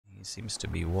He seems to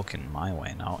be walking my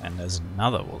way now, and there's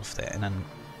another wolf there, and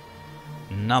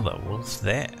another wolf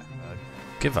there.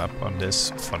 Give up on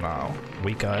this for now.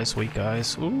 Weak eyes, weak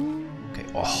eyes. Ooh. Okay.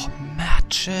 Oh,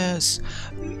 matches!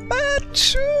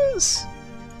 Matches!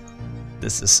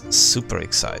 This is super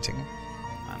exciting.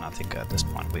 And I think at this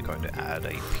point we're going to add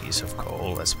a piece of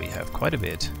coal, as we have quite a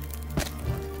bit.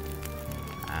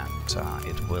 And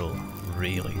it will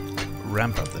really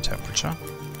ramp up the temperature.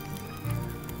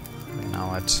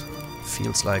 Now it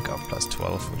feels like our plus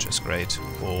 12, which is great.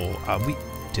 Or are we...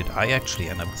 Did I actually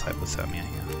end up with hypothermia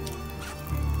here?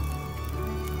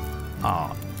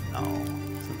 Oh, no.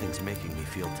 Something's making me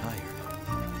feel tired.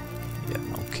 Yeah,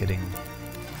 no kidding.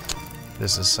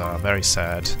 This is very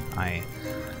sad. I,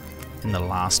 in the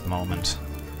last moment,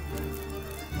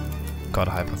 got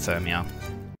hypothermia.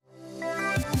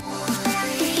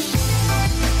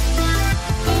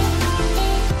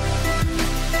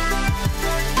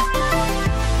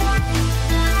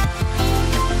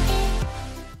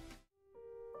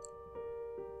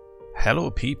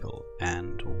 Hello people,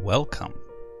 and welcome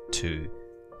to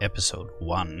episode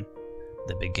 1,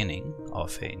 the beginning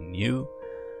of a new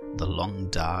The Long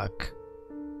Dark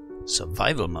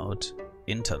survival mode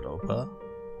Interloper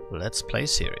Let's Play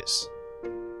series.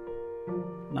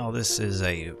 Now this is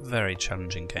a very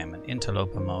challenging game in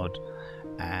Interloper mode,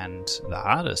 and the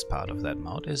hardest part of that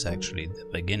mode is actually the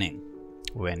beginning,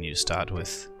 when you start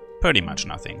with pretty much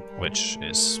nothing, which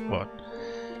is what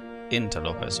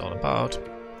Interloper is all about.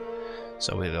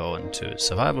 So we go into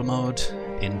survival mode,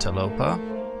 Interloper,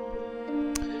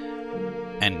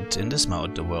 and in this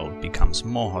mode the world becomes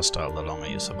more hostile the longer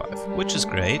you survive, which is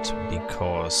great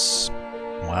because,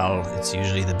 well, it's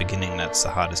usually the beginning that's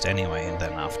the hardest anyway, and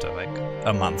then after like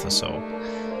a month or so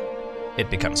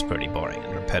it becomes pretty boring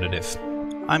and repetitive.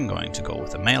 I'm going to go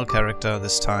with a male character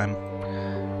this time,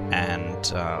 and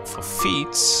for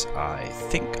feats I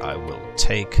think I will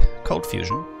take Cold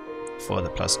Fusion for the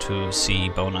plus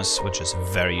 2C bonus, which is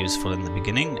very useful in the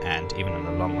beginning and even in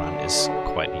the long run is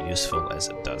quite useful, as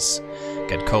it does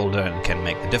get colder and can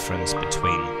make the difference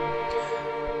between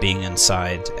being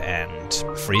inside and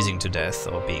freezing to death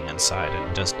or being inside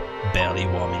and just barely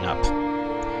warming up.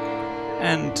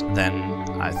 And then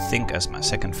I think as my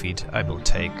second feat I will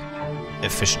take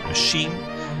Efficient Machine,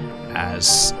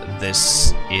 as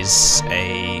this is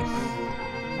a...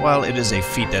 well, it is a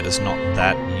feat that is not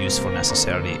that useful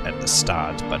necessarily at the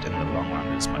start, but in the long run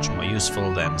it's much more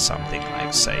useful than something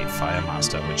like, say, Fire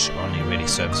Master, which only really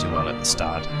serves you well at the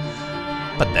start,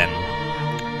 but then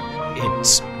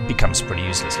it becomes pretty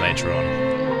useless later on.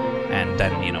 And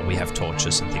then, you know, we have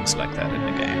torches and things like that in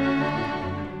the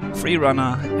game. Free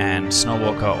Runner and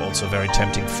Snowwalker are also very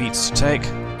tempting feats to take,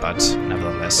 but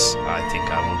nevertheless I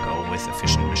think I will go with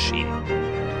Efficient Machine.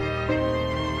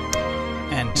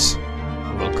 And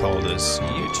we'll call this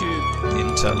YouTube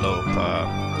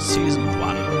Interloper Season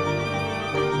 1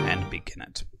 and begin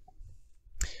it.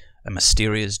 A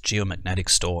mysterious geomagnetic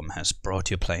storm has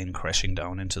brought your plane crashing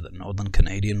down into the northern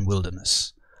Canadian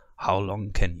wilderness. How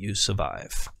long can you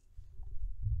survive?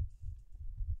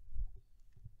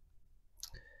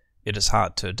 It is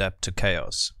hard to adapt to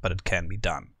chaos, but it can be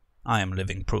done. I am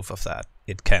living proof of that.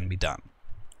 It can be done.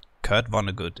 Kurt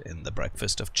Vonnegut in The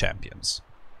Breakfast of Champions.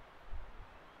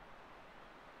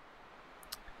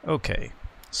 Okay,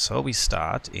 so we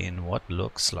start in what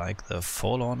looks like the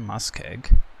Forlorn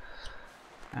Muskeg,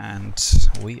 and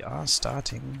we are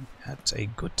starting at a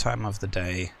good time of the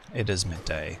day. It is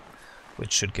midday,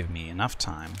 which should give me enough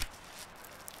time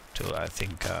to, I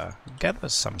think, gather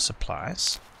some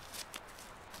supplies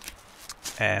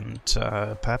and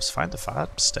perhaps find the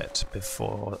farmstead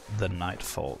before the night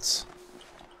falls.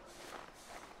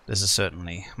 This is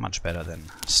certainly much better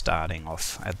than starting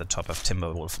off at the top of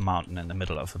Timberwolf Mountain in the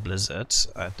middle of a blizzard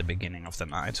at the beginning of the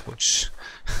night, which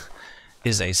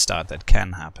is a start that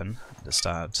can happen. The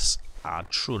starts are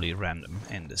truly random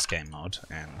in this game mode,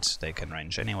 and they can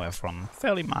range anywhere from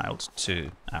fairly mild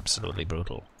to absolutely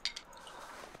brutal.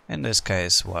 In this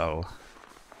case, well,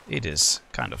 it is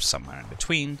kind of somewhere in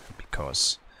between,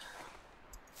 because,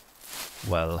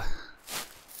 well,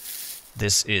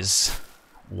 this is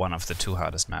one of the two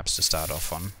hardest maps to start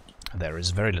off on. There is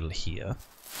very little here.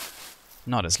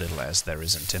 Not as little as there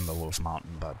is in Timberwolf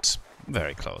Mountain, but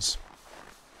very close.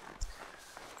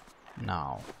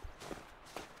 Now,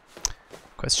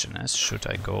 question is, should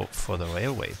I go for the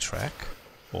railway track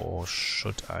or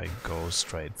should I go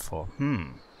straight for...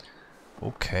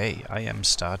 Okay, I am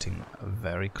starting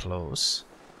very close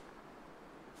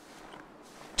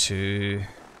to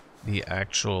the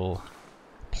actual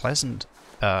Pleasant...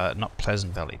 not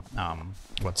Pleasant Valley,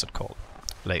 what's it called?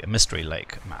 Mystery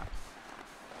Lake map.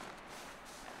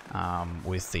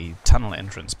 with the tunnel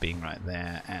entrance being right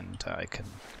there, and I can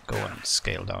go and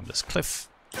scale down this cliff.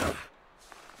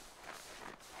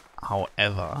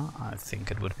 However, I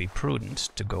think it would be prudent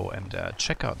to go and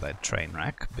check out that train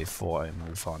wreck before I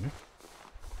move on.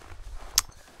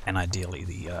 And ideally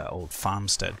the old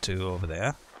farmstead too over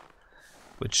there.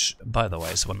 Which, by the way,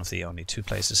 is one of the only 2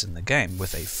 places in the game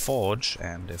with a forge,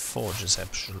 and a forge is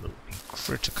absolutely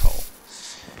critical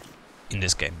in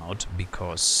this game mode,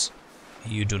 because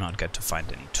you do not get to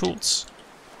find any tools,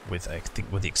 with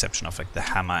the exception of like the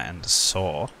hammer and the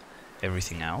saw.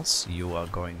 Everything else you are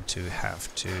going to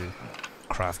have to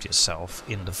craft yourself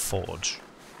in the forge,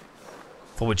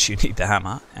 for which you need the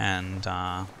hammer and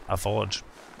a forge,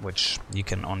 which you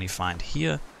can only find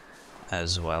here,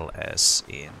 as well as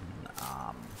in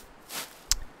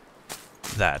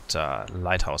that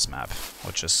lighthouse map,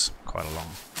 which is quite a long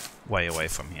way away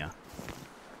from here.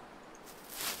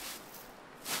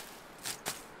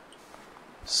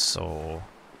 So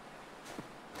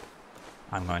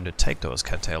I'm going to take those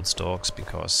cattailed stalks,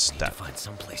 because that find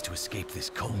some place to escape this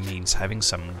cold. means having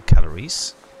some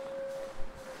calories,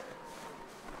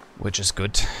 which is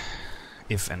good.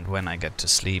 If and when I get to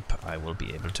sleep, I will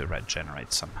be able to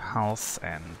regenerate some health,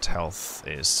 and health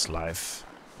is life,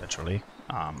 literally,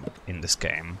 in this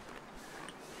game.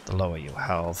 The lower your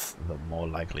health, the more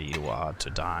likely you are to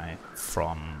die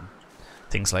from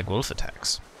things like wolf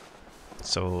attacks.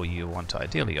 So you want to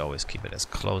ideally always keep it as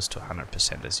close to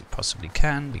 100% as you possibly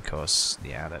can, because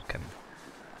yeah, that can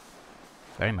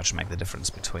very much make the difference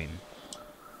between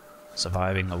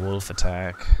surviving a wolf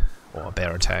attack or a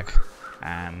bear attack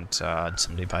and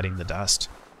simply biting the dust.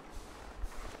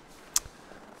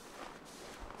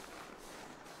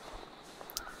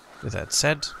 With that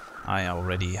said, I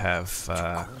already have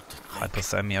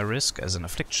hypothermia risk as an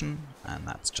affliction, and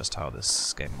that's just how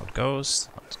this game mode goes.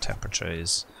 The temperature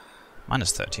is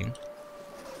 -13.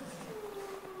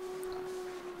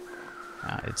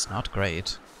 It's not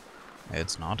great.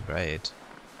 It's not great.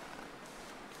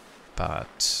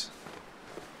 But...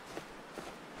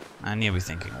 and you'll be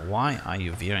thinking, why are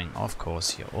you veering off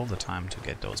course here all the time to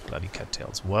get those bloody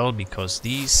cattails? Well, because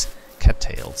these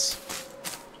cattails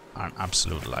are an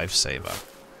absolute lifesaver.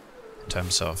 In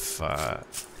terms of,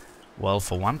 well,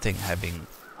 for one thing, having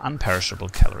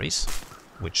unperishable calories,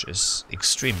 which is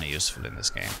extremely useful in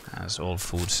this game, as all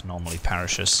food normally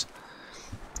perishes.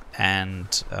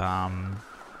 And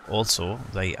also,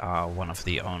 they are one of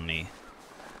the only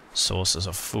sources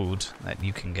of food that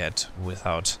you can get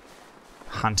without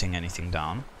hunting anything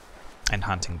down. And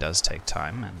hunting does take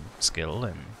time and skill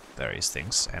and various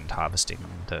things, and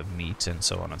harvesting the meat and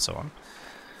so on and so on.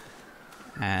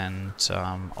 And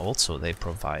also they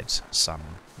provide some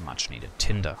much needed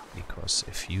tinder, because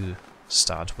if you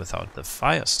start without the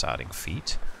fire starting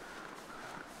feat,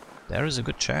 there is a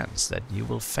good chance that you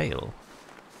will fail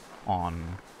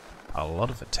on a lot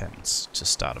of attempts to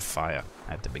start a fire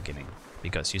at the beginning,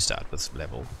 because you start with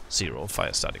level 0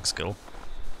 fire starting skill.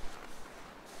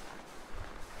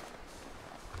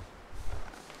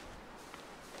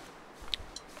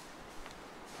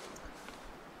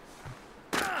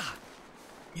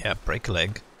 Yeah, break a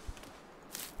leg.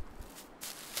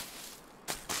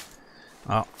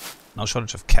 Oh, no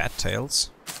shortage of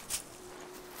cattails.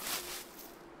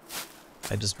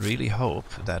 I just really hope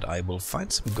that I will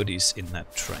find some goodies in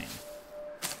that train.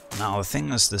 Now the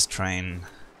thing is, this train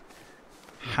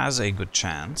has a good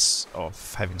chance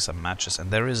of having some matches, and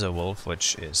there is a wolf,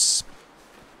 which is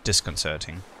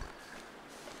disconcerting,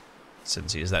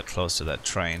 since he is that close to that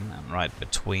train and right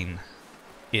between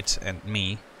it and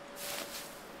me.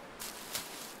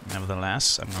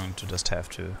 Nevertheless, I'm going to just have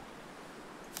to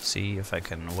see if I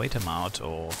can wait him out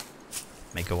or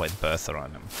make a white berth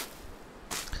around him.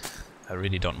 I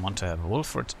really don't want to have a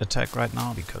wolf attack right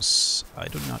now, because I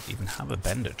do not even have a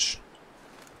bandage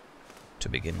to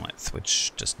begin with,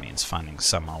 which just means finding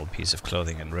some old piece of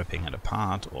clothing and ripping it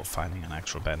apart, or finding an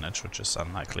actual bandage, which is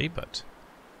unlikely, but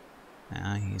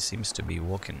he seems to be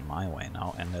walking my way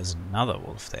now, and there's another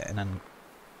wolf there, and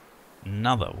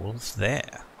another wolf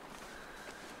there.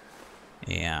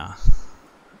 Yeah,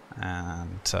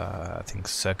 and I think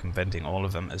circumventing all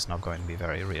of them is not going to be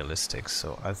very realistic,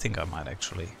 so I think I might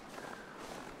actually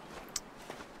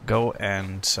go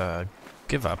and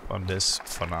give up on this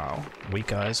for now.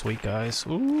 Weak eyes, weak eyes.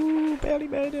 Ooh, barely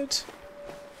made it.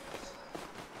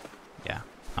 Yeah,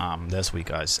 there's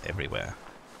weak eyes everywhere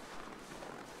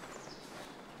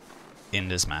in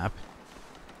this map.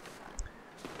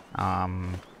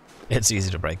 It's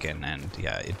easy to break in, and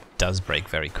yeah, it does break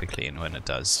very quickly, and when it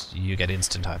does, you get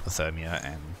instant hypothermia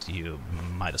and you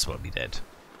might as well be dead.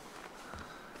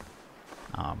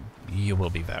 You will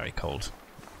be very cold.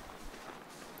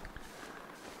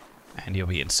 And you'll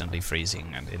be instantly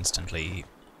freezing and instantly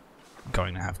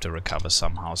going to have to recover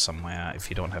somehow, somewhere. If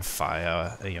you don't have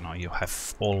fire, you know, you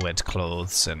have all wet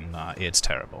clothes, and it's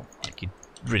terrible. Like, you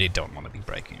really don't want to be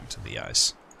breaking into the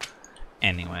ice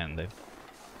anywhere in the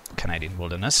Canadian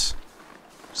wilderness.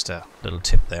 Just a little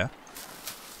tip there.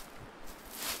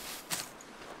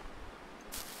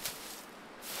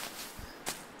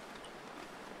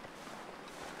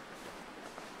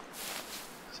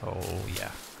 So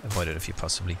yeah, avoid it if you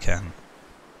possibly can.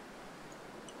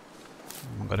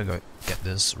 I'm gonna go get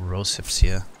these rose hips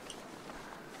here.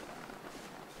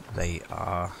 They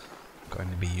are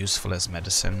going to be useful as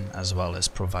medicine, as well as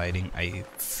providing a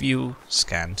few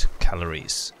scant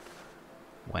calories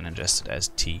when ingested as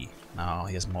tea. Now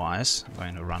here's more ice. I'm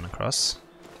going to run across.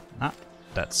 Ah,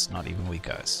 that's not even weak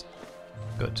ice.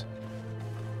 Good.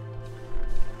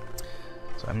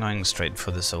 So I'm going straight for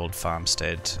this old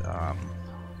farmstead.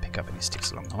 Pick up any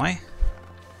sticks along the way,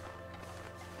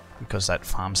 because that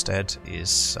farmstead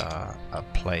is a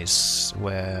place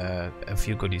where a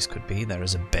few goodies could be. There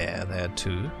is a bear there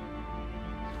too,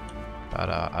 but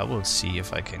I will see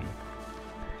if I can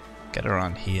get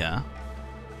around here.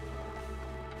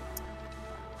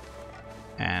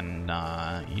 And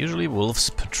usually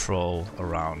wolves patrol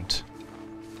around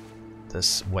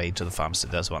this way to the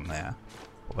farmstead. There's one there,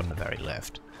 on the very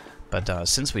left. But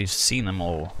since we've seen them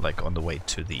all, like, on the way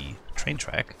to the train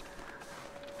track,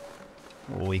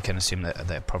 we can assume that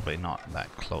they're probably not that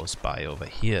close by over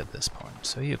here at this point.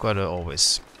 So you've got to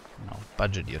always, you know,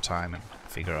 budget your time and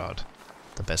figure out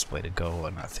the best way to go.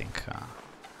 And I think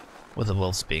with the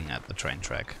wolves being at the train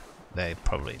track, they're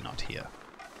probably not here.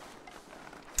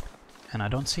 And I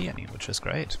don't see any, which is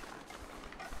great.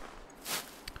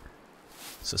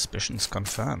 Suspicions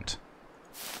confirmed.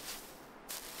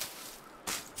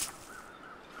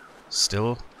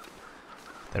 Still,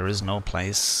 there is no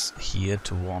place here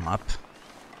to warm up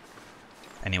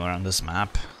anywhere on this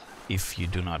map if you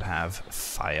do not have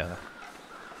fire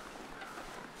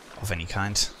of any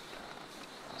kind.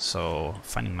 So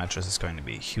finding matches is going to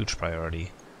be a huge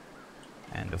priority,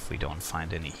 and if we don't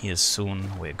find any here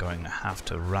soon, we're going to have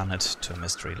to run it to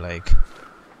Mystery Lake,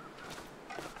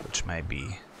 which may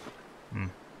be...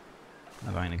 I'm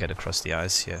going to get across the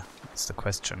ice here. That's the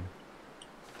question.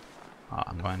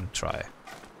 I'm going to try.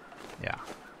 Yeah.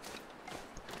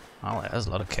 Oh, there's a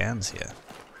lot of cans here.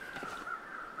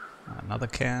 Another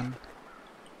can.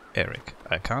 Eric,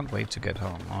 I can't wait to get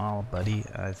home. Oh, buddy,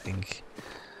 I think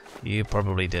you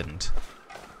probably didn't.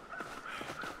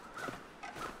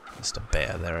 Just a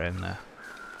bear there in the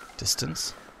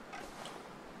distance.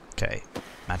 Okay.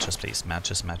 Matches, please.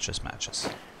 Matches, matches, matches.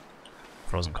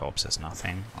 Frozen corpses,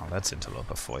 nothing. Oh, that's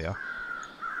Interloper for you.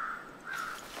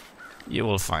 You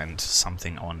will find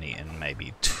something only in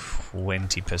maybe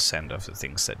 20% of the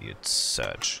things that you'd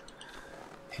search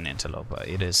in Interloper.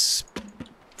 It is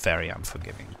very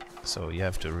unforgiving. So you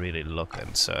have to really look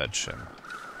and search, and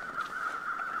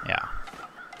yeah,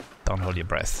 don't hold your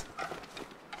breath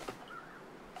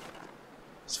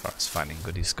as far as finding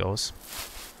goodies goes.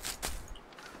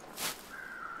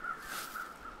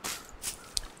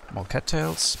 More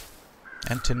cattails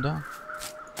and tinder.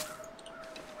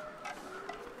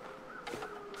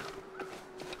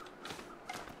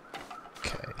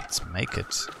 Let's make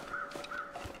it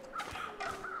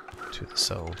to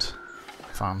this old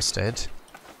farmstead.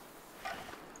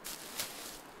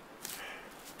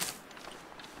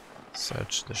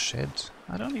 Search the shed.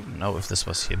 I don't even know if this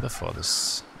was here before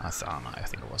this. I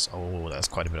think it was. Oh, there's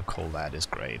quite a bit of coal. That is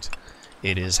great.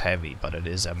 It is heavy, but it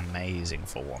is amazing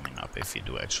for warming up if you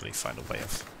do actually find a way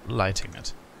of lighting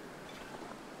it.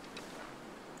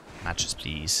 Matches,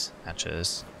 please.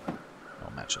 Matches. No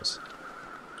matches.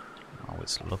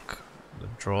 Always look the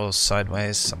drawers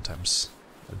sideways. Sometimes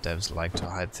the devs like to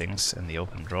hide things in the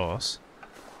open drawers,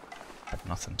 but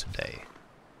nothing today.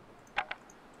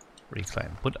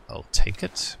 Reclaim wood, I'll take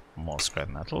it. More scrap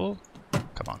metal.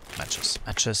 Come on, matches,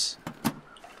 matches.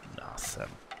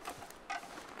 Nothing.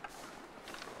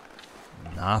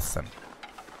 Nothing.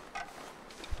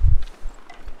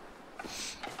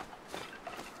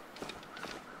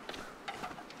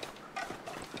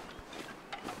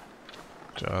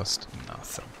 Just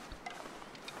nothing.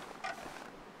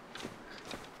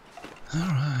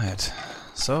 Alright,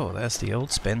 so there's the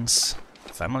Old Spence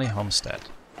Family Homestead.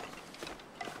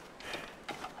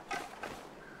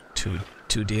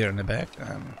 Two deer in the back.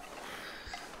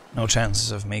 No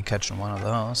chances of me catching one of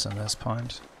those at this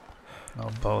point. No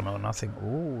bow, no nothing.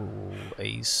 Ooh,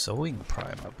 a sewing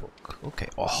primer book. Okay.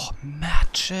 Oh,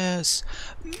 matches!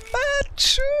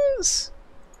 Matches!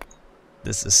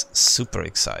 This is super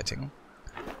exciting.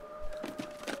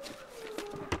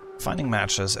 Finding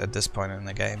matches at this point in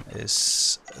the game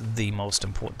is the most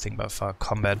important thing by far.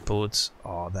 Combat boots,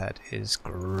 oh, that is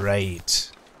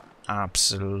great.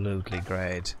 Absolutely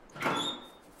great.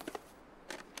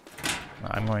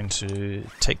 I'm going to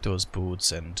take those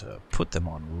boots and put them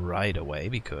on right away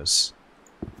because,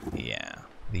 yeah,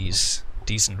 these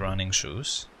decent running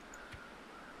shoes,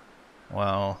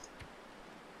 well,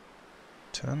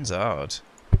 turns out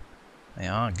they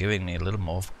are giving me a little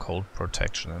more cold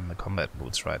protection than the combat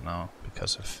boots right now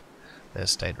because of their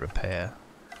state repair,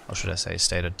 or should I say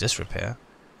state of disrepair.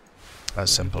 A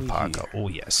simple parka. Oh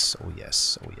yes, oh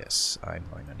yes, oh yes, I'm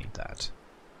going to need that.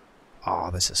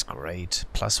 Oh, this is great.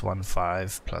 Plus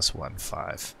 1/5, plus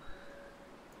 1/5.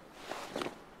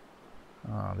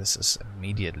 Oh, this is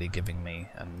immediately giving me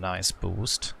a nice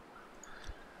boost.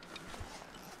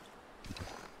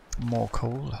 More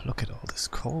coal. Look at all this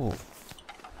coal.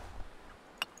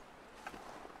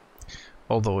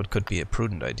 Although it could be a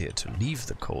prudent idea to leave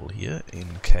the coal here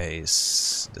in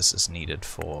case this is needed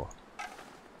for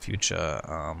future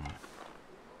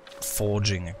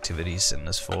forging activities in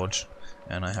this forge.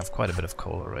 And I have quite a bit of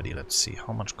coal already. Let's see,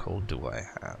 how much coal do I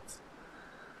have?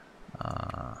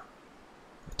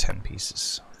 10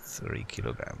 pieces, 3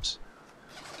 kilograms.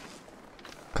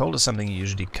 Coal is something you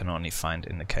usually can only find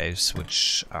in the caves,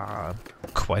 which are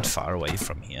quite far away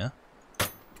from here.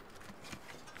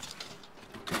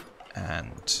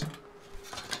 And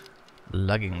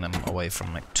lugging them away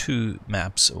from like 2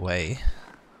 maps away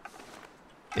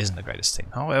isn't the greatest thing.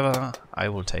 However, I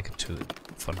will take it too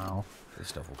for now. This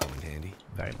stuff will come in handy.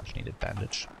 Very much needed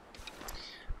bandage.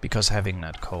 Because having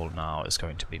that coal now is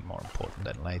going to be more important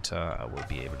than later. I will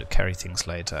be able to carry things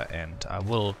later, and I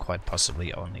will quite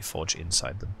possibly only forge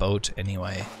inside the boat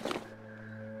anyway.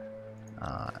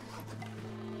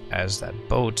 As that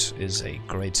boat is a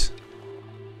great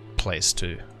place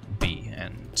to be,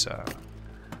 and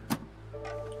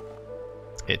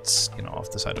it's, you know, off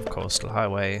the side of coastal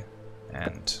highway,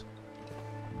 and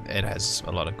it has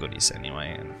a lot of goodies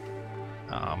anyway. And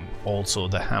also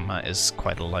the hammer is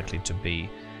quite likely to be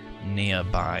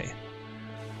nearby.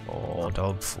 Or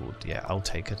dog food. Yeah, I'll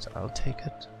take it. I'll take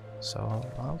it. So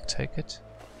I'll take it.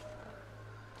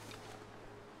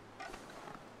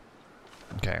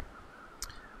 Okay.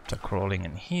 After crawling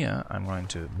in here, I'm going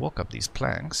to walk up these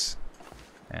planks,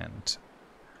 and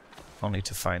only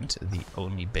to find the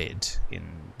only bed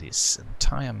in this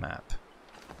entire map.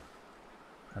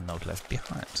 A note left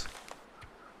behind.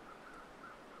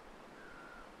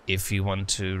 If you want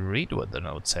to read what the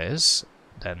note says,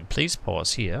 then please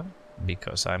pause here,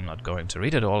 because I'm not going to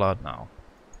read it all out now.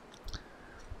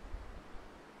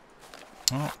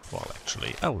 Oh, well,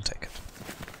 actually, I will take it.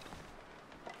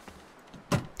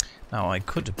 Now, I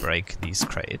could break these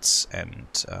crates, and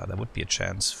there would be a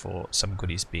chance for some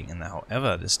goodies being in there.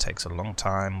 However, this takes a long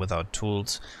time without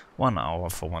tools. 1 hour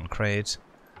for 1 crate,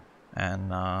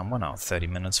 and 1 hour 30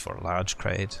 minutes for a large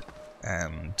crate.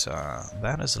 And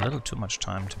that is a little too much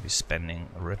time to be spending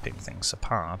ripping things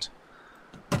apart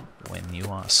when you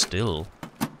are still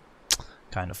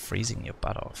kind of freezing your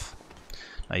butt off.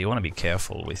 Now, you want to be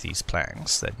careful with these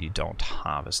planks that you don't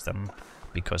harvest them,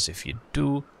 because if you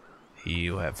do,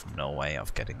 you have no way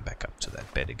of getting back up to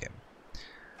that bed again.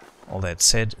 All that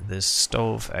said, this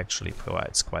stove actually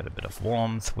provides quite a bit of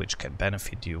warmth, which can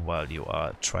benefit you while you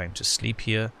are trying to sleep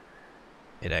here.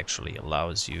 It actually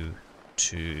allows you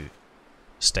to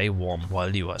stay warm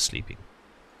while you are sleeping.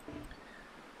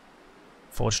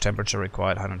 Forge temperature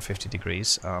required 150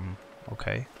 degrees.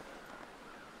 Okay.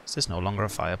 Is this no longer a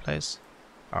fireplace?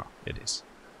 Ah, it is.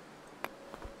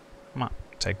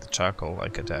 Take the charcoal. I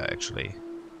could actually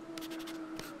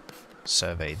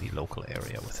survey the local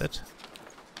area with it.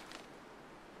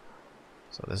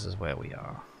 So this is where we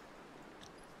are.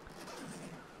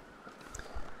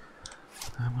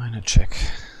 I'm going to check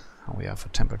how we are for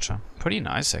temperature. Pretty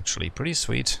nice, actually. Pretty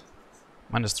sweet.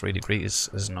 -3 degrees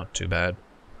is not too bad.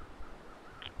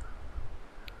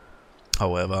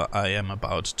 However, I am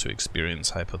about to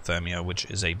experience hypothermia, which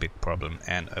is a big problem,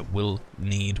 and I will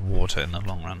need water in the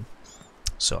long run.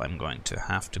 So I'm going to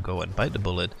have to go and bite the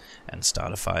bullet and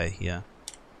start a fire here.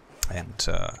 And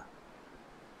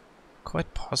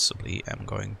quite possibly I'm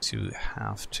going to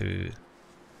have to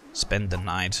spend the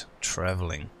night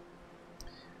traveling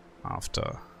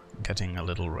after getting a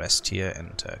little rest here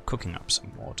and cooking up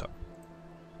some water.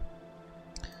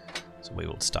 So we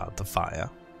will start the fire.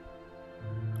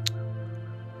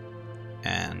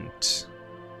 And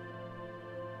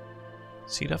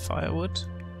cedar firewood?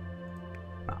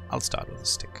 No, I'll start with a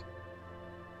stick.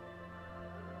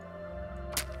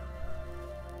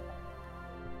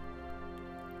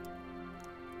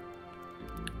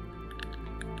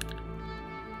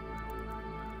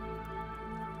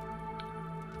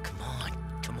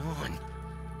 on.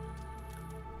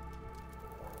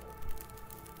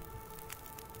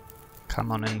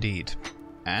 Come on, indeed.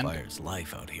 And Fire's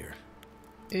life out here.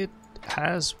 it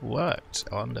has worked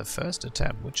on the first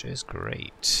attempt, which is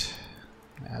great.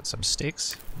 Add some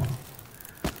sticks,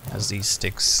 as these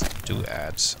sticks do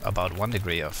add about 1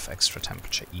 degree of extra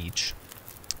temperature each.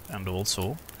 And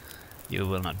also, you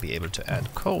will not be able to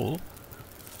add coal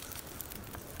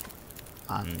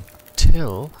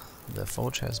until the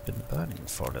forge has been burning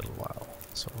for a little while.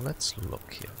 So let's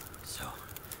look here. So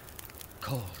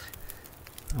cold.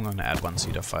 I'm going to add 1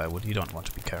 seed of firewood. You don't want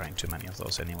to be carrying too many of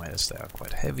those anyways. They are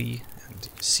quite heavy. And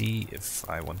see, if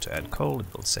I want to add coal,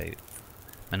 it will say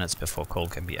minutes before coal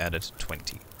can be added,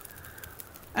 20.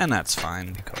 And that's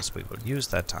fine, because we will use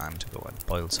that time to go and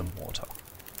boil some water.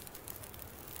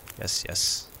 Yes,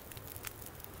 yes.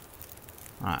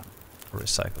 Alright,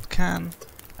 recycled can.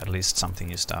 At least something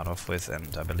you start off with,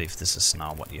 and I believe this is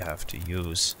now what you have to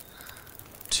use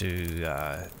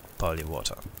to boil your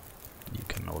water. You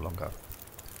can no longer...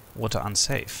 Water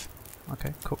unsafe.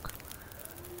 Okay, cook.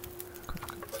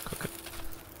 Cook it.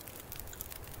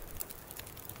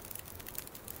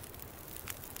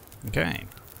 Okay.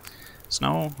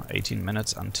 Snow, 18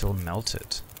 minutes until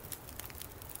melted.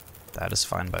 That is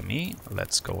fine by me.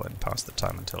 Let's go and pass the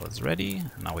time until it's ready.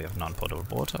 Now we have non-potable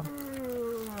water.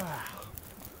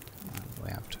 And we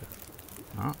have to...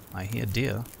 Oh, I hear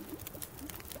deer.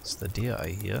 It's the deer I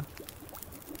hear.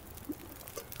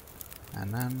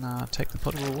 And then take the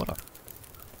potable water.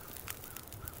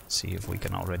 See if we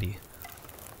can already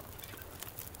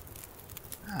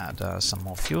add some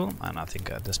more fuel. And I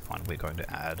think at this point we're going to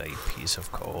add a piece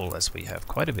of coal, as we have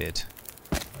quite a bit.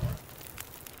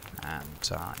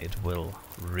 And it will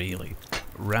really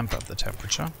ramp up the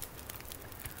temperature.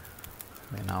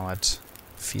 We're now at,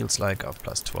 feels like, of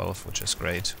plus 12, which is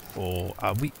great. Or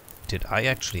are we... Did I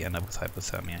actually end up with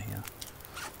hypothermia here?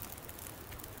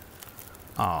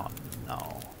 Oh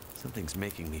no. Something's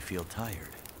making me feel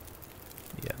tired.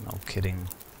 Yeah, no kidding.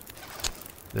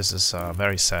 This is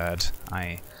very sad.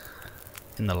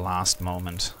 In the last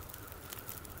moment,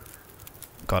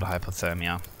 got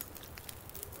hypothermia.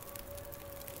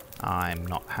 I'm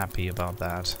not happy about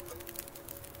that.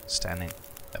 Standing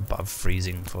above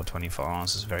freezing for 24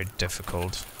 hours is very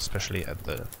difficult, especially at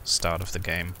the start of the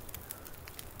game.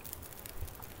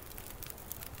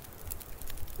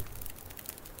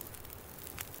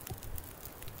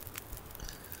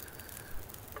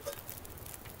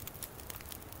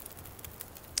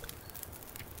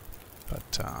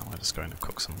 We're just going to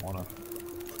cook some water.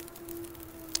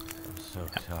 I'm so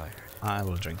tired. I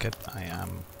will drink it. I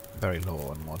am very low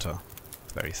on water.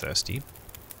 Very thirsty.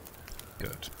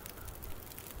 Good.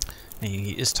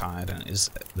 He is tired and is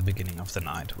at the beginning of the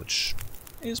night, which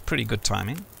is pretty good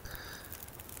timing.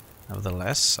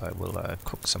 Nevertheless, I will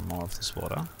cook some more of this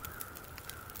water.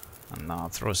 And now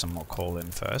throw some more coal in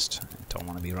first. I don't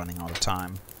want to be running out of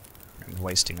time and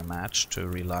wasting a match to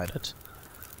relight it.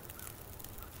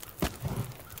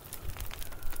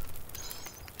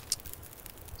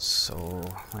 So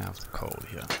I have the coal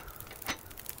here.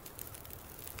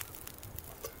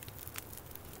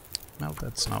 Well,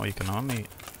 that's now you can only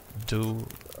do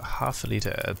half a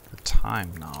liter at a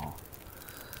time now.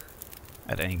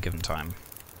 At any given time.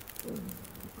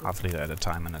 Half a liter at a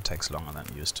time, and it takes longer than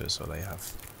it used to, so they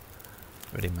have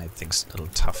really made things a little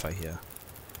tougher here.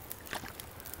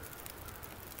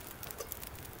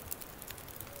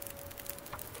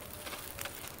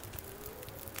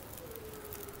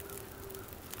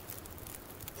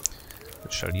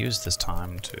 We shall use this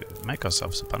time to make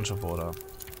ourselves a bunch of water,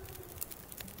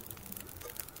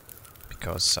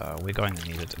 because we're going to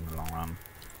need it in the long run.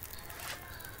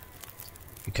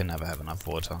 You can never have enough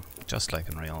water, just like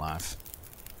in real life.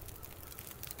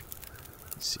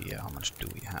 Let's see, how much do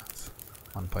we have?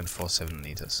 1.47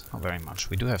 liters. Not very much.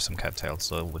 We do have some cattails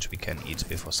though, which we can eat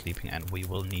before sleeping, and we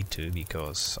will need to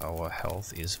because our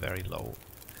health is very low.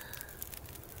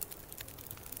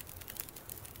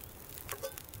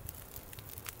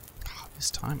 This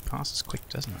time passes quick,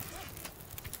 doesn't it?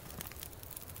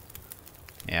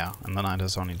 Yeah, and the night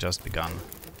has only just begun,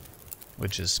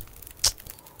 which is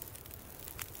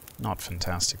not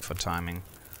fantastic for timing.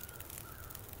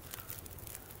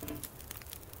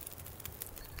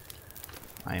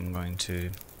 I am going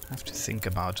to have to think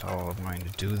about how I'm going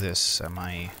to do this.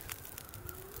 I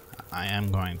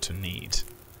am going to need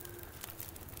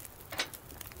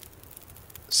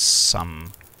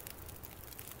some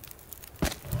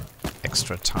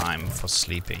extra time for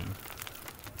sleeping.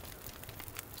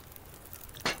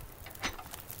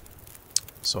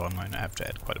 So I'm going to have to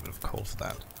add quite a bit of coal for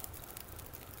that.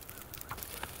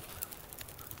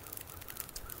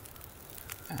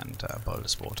 and boil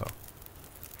this water.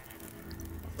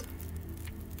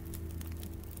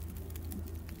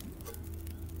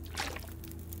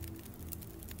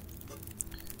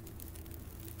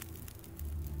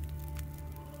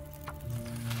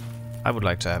 I would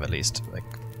like to have at least like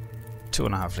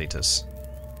 2.5 liters.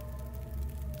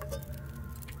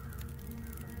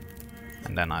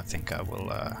 And then I think I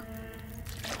will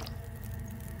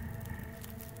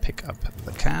pick up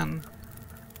the can,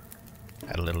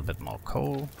 add a little bit more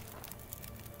coal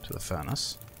to the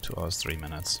furnace. 2 hours, 3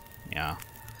 minutes. Yeah.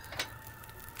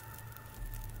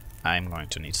 I'm going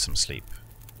to need some sleep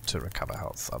to recover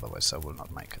health, otherwise I will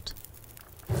not make it.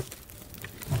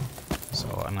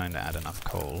 So I'm going to add enough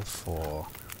coal for,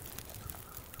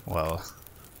 well,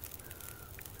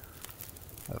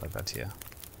 what have I got here?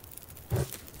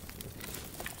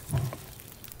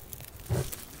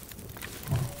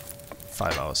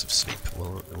 Five hours of sleep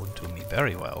will do me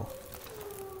very well.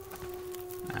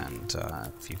 And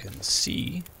if you can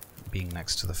see, being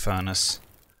next to the furnace,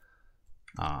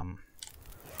 I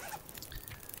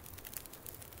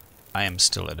am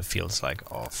still at a feels like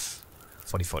of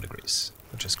 44 degrees,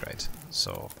 which is great.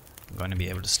 So I'm going to be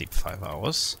able to sleep 5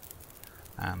 hours.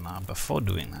 And before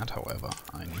doing that, however,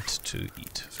 I need to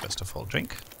eat. First of all,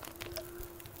 drink.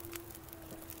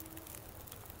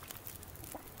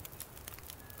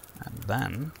 And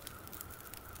then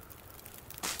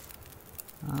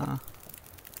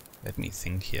let me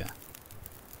think here.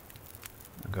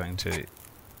 I'm going to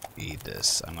eat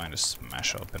this. I'm going to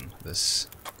smash open this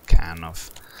can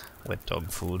of wet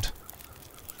dog food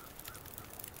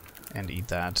and eat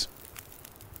that.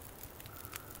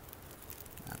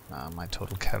 And, my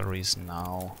total calories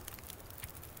now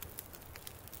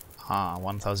are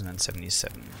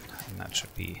 1077, and that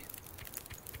should be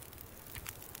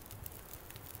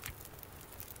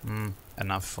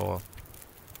enough for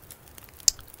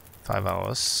 5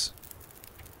 hours.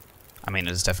 I mean,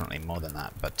 it's definitely more than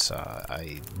that, but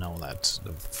I know that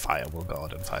the fire will go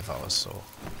out in 5 hours, so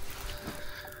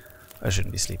I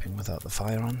shouldn't be sleeping without the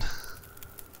fire on,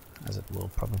 as it will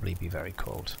probably be very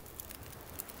cold.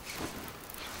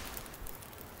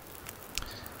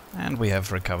 And we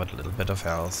have recovered a little bit of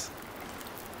health.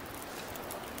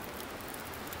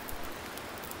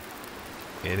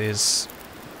 It is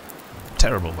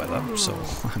terrible weather, so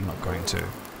I'm not going to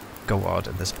go out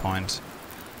at this point.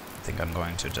 I think I'm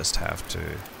going to just have to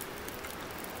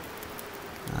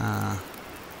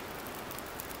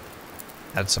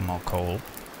add some more coal.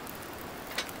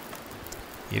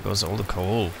 Here goes all the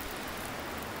coal.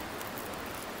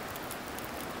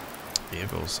 Here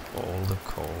goes all the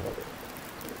coal.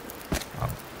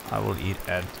 I will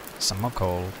add some more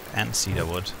coal and cedar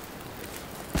wood.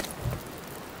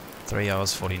 3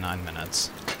 hours 49 minutes.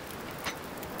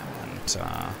 And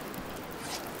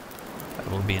that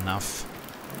will be enough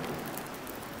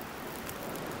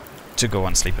to go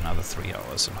and sleep another 3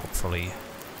 hours, and hopefully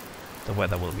the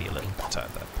weather will be a little better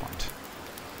at that point.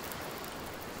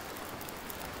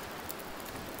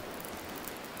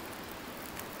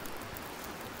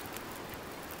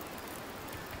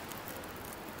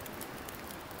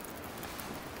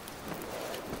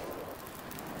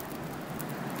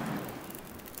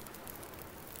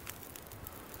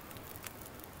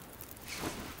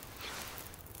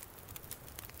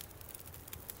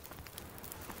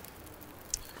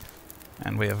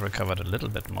 And we have recovered a little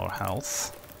bit more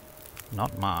health,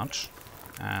 not much,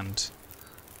 and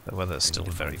the weather is still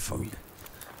very foggy.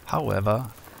 However,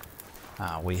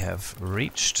 we have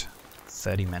reached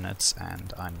 30 minutes,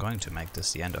 and I'm going to make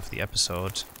this the end of the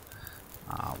episode.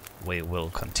 We will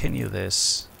continue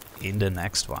this in the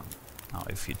next one. Now,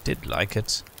 if you did like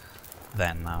it,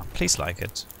 then please like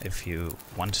it. If you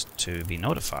want to be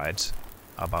notified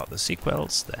about the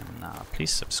sequels, then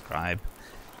please subscribe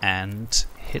and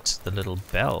hit the little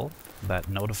bell that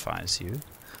notifies you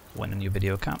when a new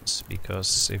video comes,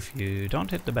 because if you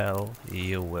don't hit the bell,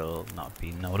 you will not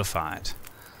be notified.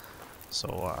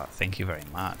 So thank you very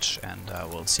much, and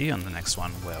we'll see you on the next one,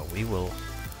 where we will,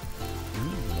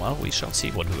 well, we shall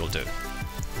see what we will do.